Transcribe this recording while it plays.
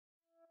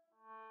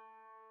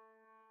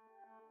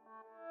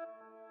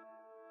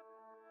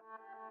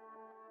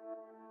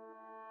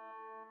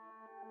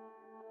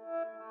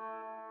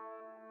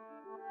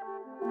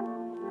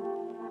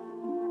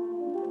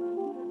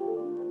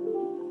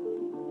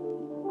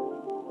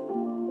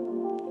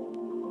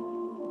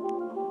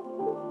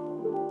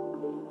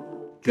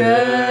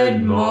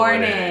Good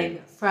morning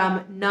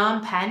from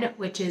Phnom Penh,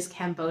 which is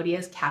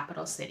Cambodia's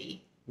capital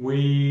city.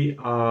 We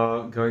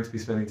are going to be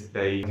spending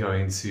today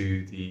going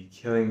to the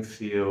killing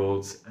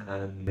fields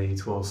and the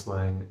Tuol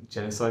Sleng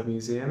Genocide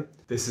Museum.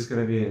 This is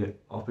going to be an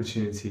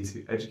opportunity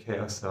to educate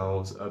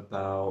ourselves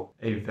about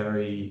a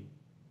very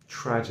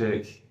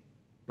tragic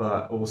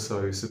but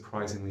also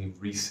surprisingly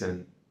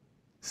recent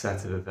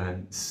set of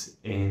events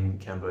in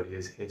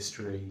Cambodia's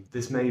history.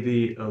 This may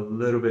be a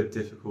little bit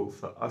difficult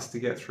for us to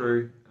get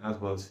through as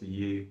well as for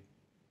you,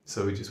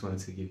 so we just wanted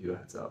to give you a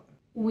heads up.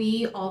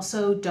 We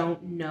also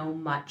don't know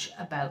much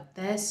about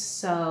this,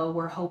 so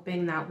we're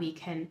hoping that we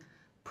can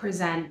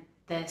present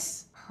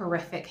this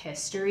horrific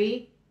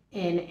history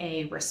in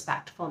a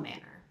respectful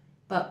manner.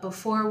 But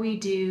before we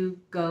do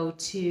go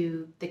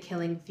to the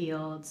killing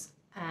fields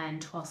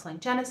and Tuol Sleng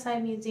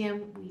Genocide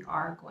Museum, we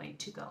are going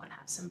to go and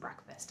have some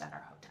breakfast at our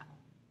hotel.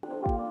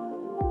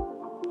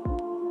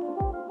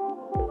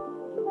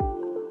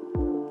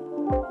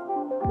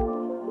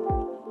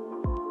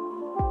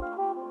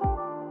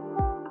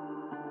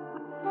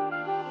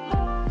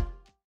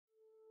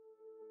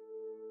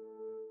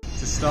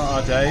 To start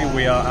our day,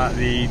 we are at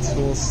the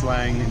Tuol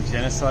Sleng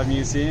Genocide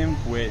Museum,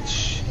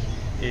 which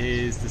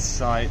is the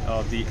site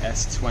of the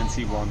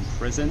S21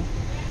 prison.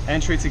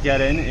 Entry to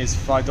get in is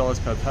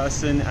 $5 per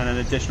person and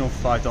an additional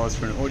 $5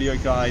 for an audio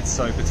guide,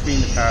 so between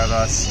the pair of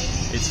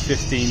us, it's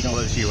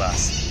 $15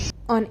 US.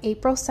 On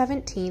April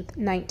 17,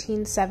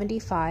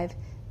 1975,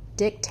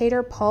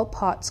 dictator Pol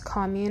Pot's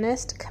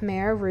communist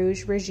Khmer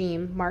Rouge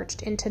regime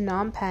marched into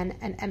Phnom Penh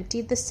and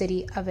emptied the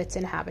city of its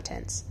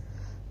inhabitants.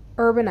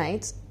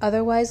 Urbanites,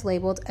 otherwise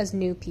labeled as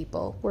new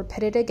people, were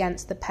pitted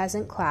against the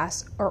peasant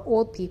class or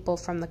old people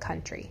from the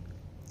country.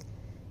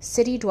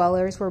 City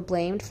dwellers were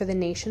blamed for the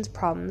nation's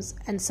problems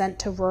and sent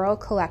to rural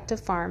collective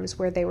farms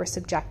where they were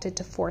subjected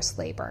to forced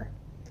labor.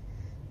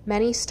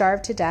 Many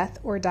starved to death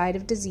or died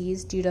of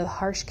disease due to the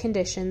harsh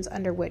conditions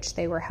under which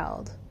they were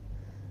held.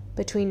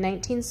 Between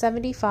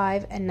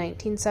 1975 and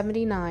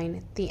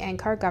 1979, the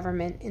Angkar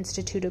government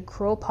instituted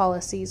cruel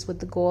policies with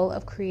the goal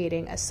of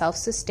creating a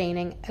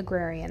self-sustaining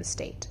agrarian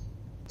state.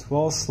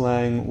 Tuol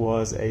Sleng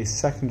was a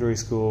secondary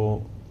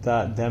school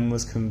that then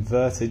was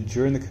converted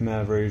during the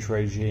Khmer Rouge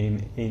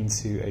regime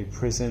into a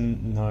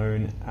prison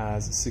known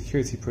as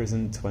Security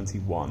Prison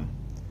 21.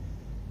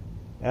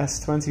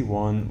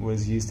 S21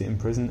 was used to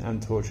imprison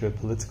and torture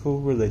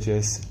political,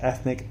 religious,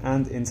 ethnic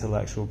and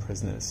intellectual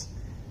prisoners.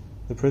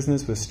 The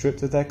prisoners were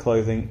stripped of their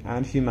clothing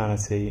and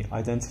humanity,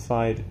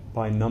 identified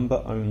by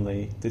number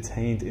only,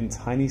 detained in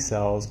tiny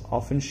cells,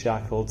 often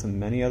shackled to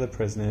many other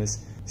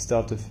prisoners,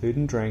 starved of food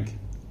and drink,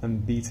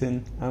 and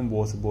beaten and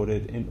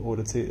waterboarded in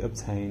order to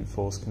obtain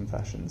false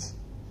confessions.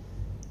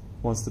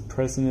 Once the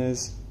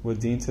prisoners were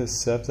deemed to have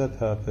served their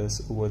purpose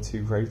or were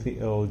too gravely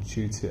ill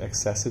due to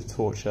excessive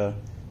torture,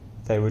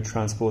 they were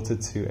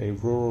transported to a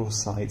rural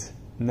site,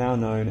 now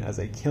known as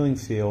a killing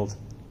field,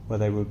 where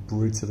they were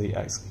brutally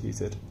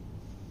executed.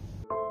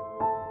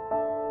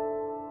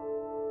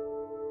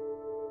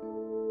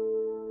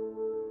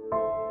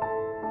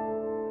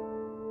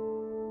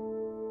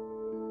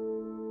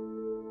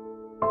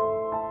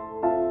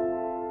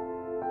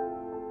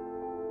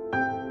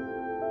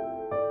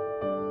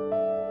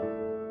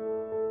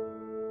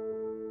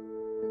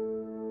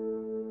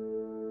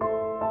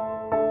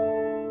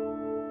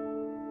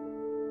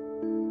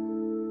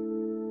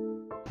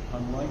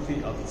 Unlike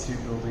the other two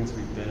buildings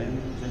we've been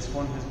in, this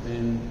one has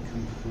been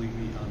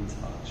completely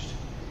untouched,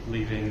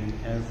 leaving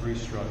every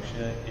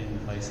structure in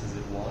place as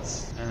it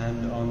was.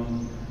 And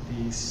on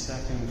the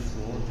second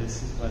floor,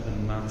 this is where the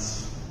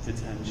mass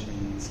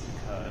detentions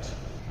occurred.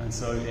 And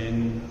so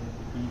in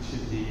each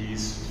of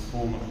these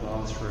former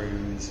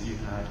classrooms, you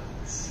had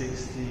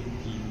 60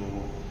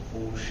 people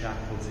all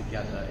shackled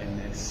together in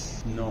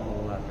this not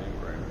all that big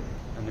room.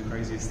 And the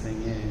craziest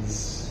thing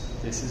is,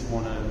 this is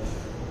one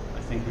of,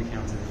 I think we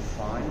counted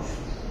 5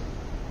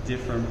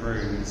 different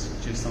rooms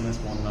just on this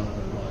one level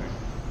alone.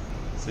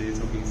 So you're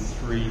talking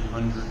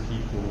 300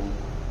 people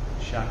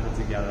shackled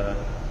together,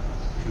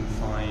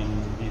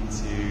 confined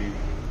into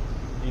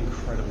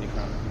incredibly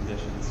cramped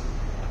conditions.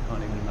 I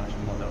can't even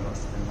imagine what that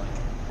must have been like.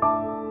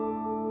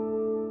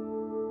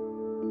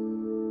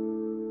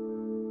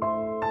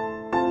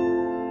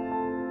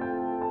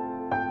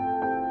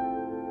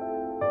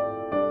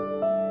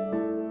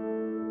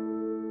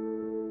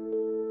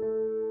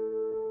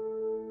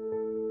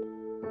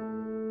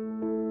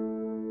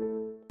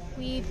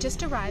 We've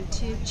just arrived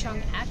to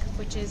Choeung,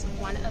 which is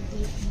one of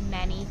the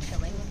many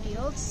killing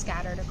fields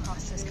scattered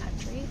across this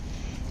country.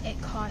 It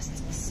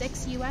costs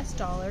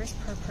 $6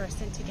 per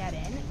person to get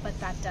in, but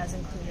that does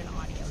include an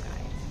audio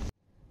guide.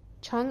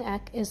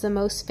 Choeung is the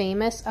most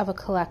famous of a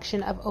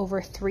collection of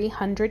over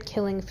 300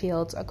 killing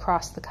fields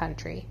across the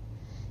country.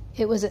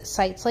 It was at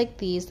sites like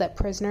these that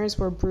prisoners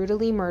were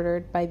brutally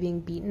murdered by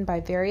being beaten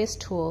by various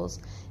tools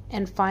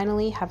and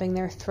finally having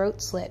their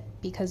throats slit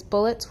because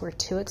bullets were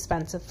too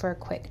expensive for a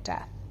quick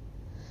death.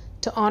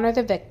 To honor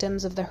the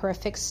victims of the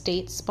horrific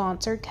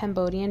state-sponsored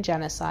Cambodian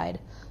genocide,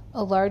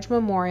 A large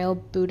memorial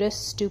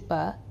Buddhist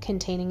stupa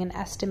containing an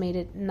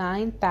estimated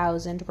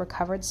 9,000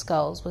 recovered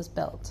skulls was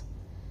built.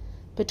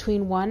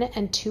 Between 1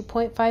 and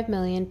 2.5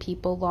 million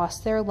people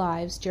lost their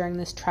lives during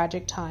this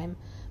tragic time,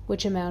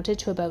 which amounted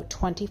to about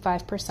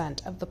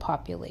 25% of the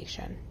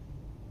population.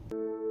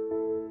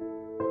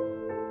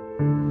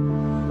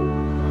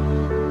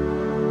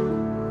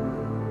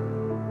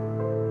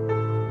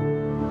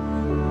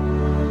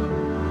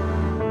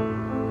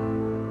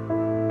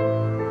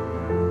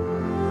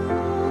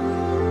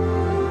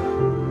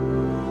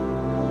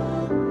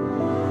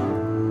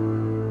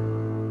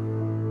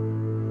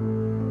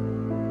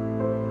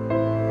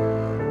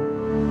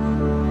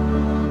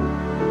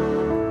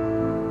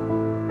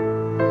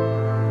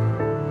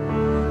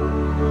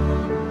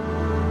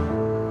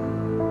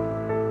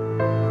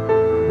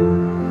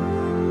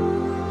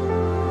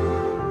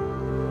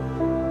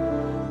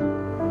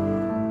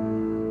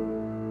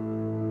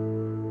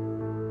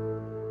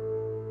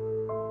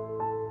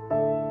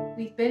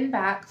 We've been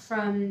back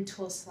from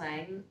Tuol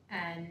Sleng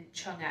and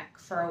Choeung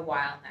for a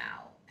while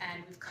now,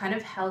 and we've kind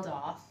of held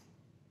off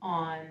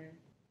on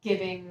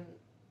giving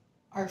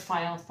our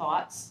final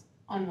thoughts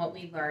on what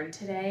we learned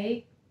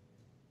today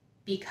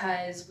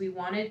because we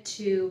wanted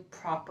to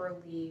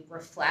properly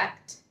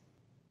reflect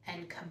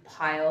and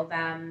compile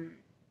them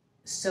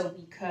so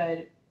we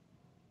could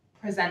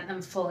present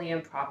them fully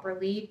and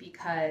properly,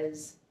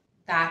 because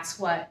that's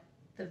what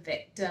the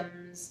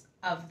victims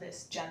of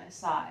this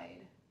genocide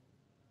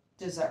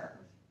deserve.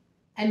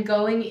 And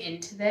going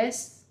into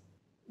this,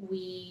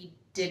 we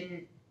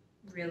didn't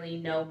really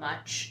know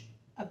much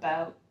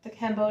about the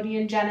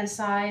Cambodian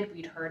genocide.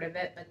 We'd heard of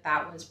it, but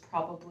that was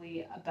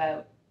probably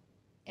about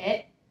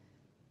it.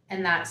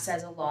 And that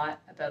says a lot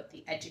about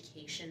the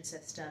education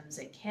systems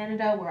in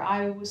Canada, where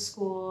I was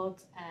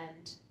schooled,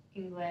 and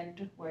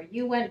England, where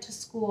you went to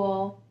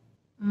school.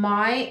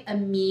 My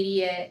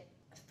immediate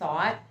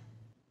thought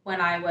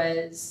when I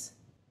was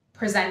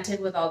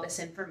presented with all this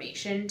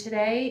information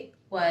today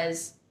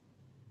was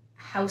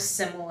how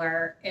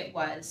similar it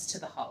was to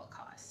the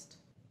Holocaust.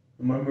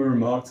 And when we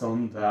remarked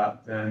on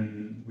that,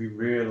 then we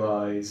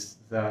realized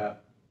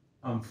that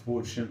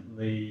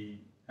unfortunately,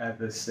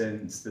 ever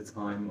since the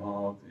time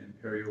of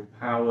imperial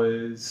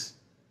powers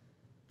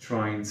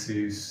trying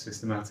to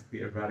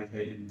systematically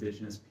eradicate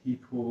indigenous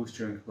peoples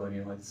during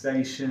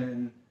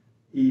colonialization,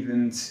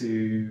 even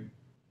to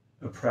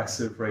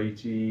oppressive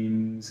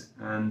regimes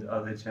and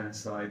other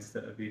genocides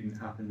that have even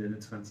happened in the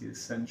 20th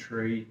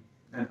century,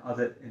 and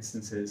other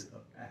instances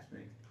of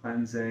ethnic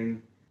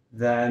cleansing,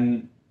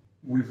 then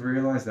we've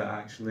realized that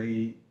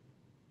actually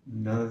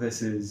none of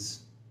this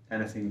is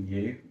anything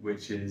new,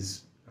 which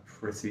is a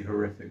pretty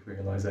horrific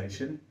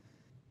realization.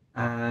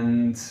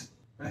 And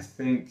I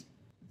think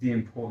the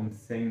important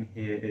thing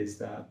here is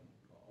that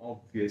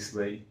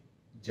obviously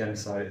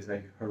genocide is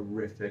a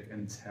horrific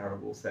and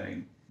terrible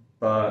thing,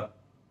 but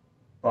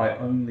by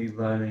only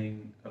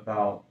learning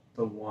about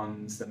the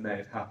ones that may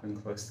have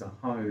happened close to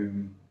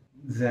home,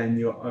 then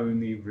you're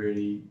only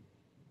really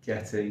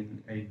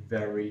getting a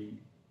very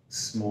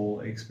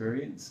small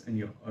experience, and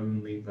you're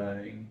only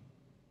learning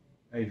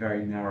a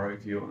very narrow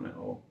view on it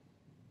all.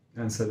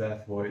 And so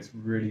therefore it's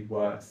really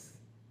worth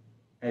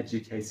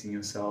educating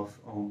yourself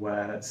on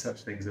where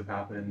such things have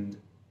happened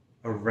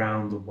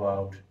around the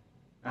world,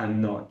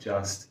 and not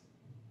just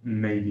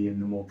maybe in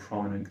the more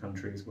prominent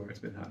countries where it's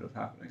been heard of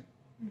happening.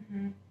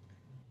 Mm-hmm.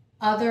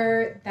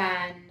 Other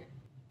than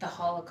the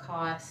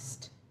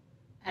Holocaust,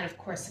 and of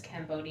course the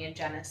Cambodian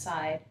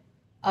genocide,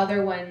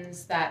 other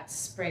ones that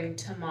spring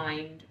to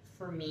mind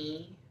for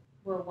me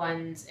were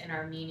ones in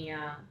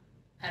Armenia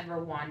and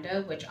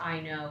Rwanda, which I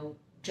know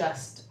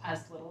just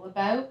as little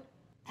about,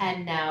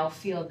 and now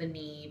feel the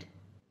need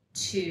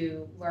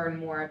to learn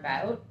more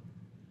about.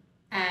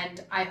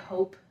 And I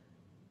hope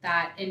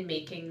that in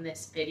making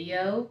this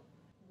video,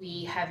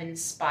 we have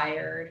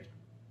inspired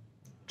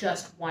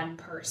just one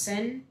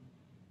person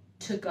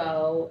to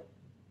go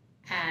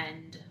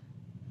and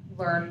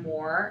learn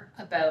more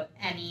about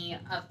any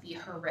of the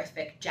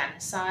horrific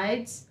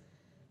genocides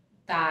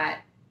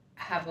that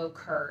have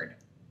occurred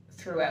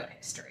throughout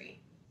history.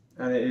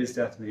 And it is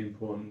definitely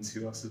important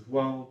to us as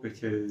well,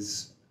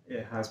 because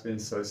it has been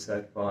so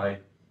said by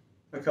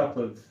a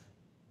couple of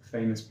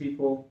famous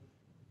people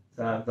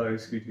that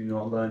those who do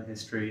not learn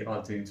history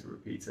are doomed to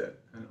repeat it.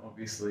 And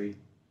obviously,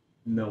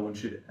 no one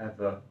should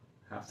ever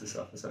have to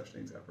suffer such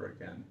things ever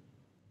again.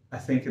 I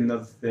think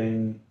another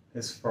thing,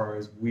 as far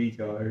as we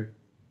go,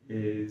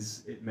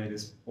 is it made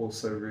us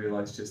also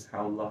realize just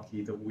how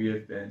lucky that we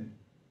have been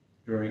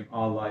during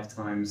our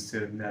lifetimes to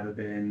have never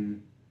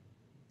been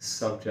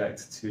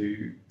subject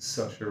to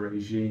such a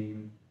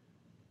regime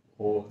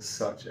or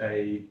such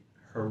a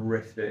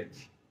horrific,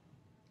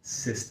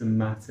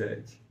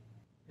 systematic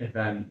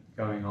event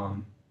going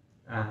on.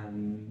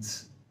 And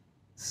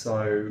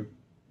so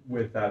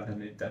with that,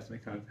 then it definitely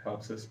kind of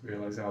helps us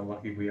realize how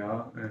lucky we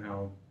are and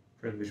how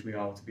privileged we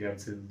are to be able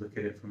to look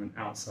at it from an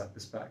outside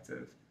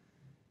perspective.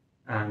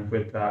 And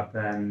with that,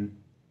 then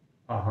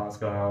our hearts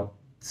go out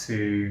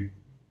to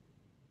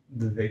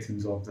the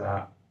victims of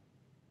that,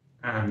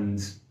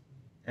 and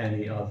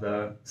any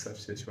other such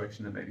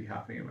situation that may be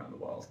happening around the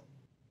world.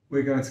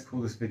 We're going to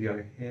call this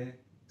video here,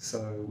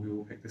 so we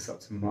will pick this up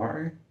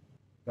tomorrow.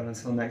 But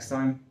until next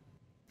time,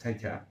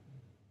 take care.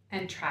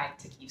 And try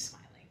to keep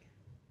smiling.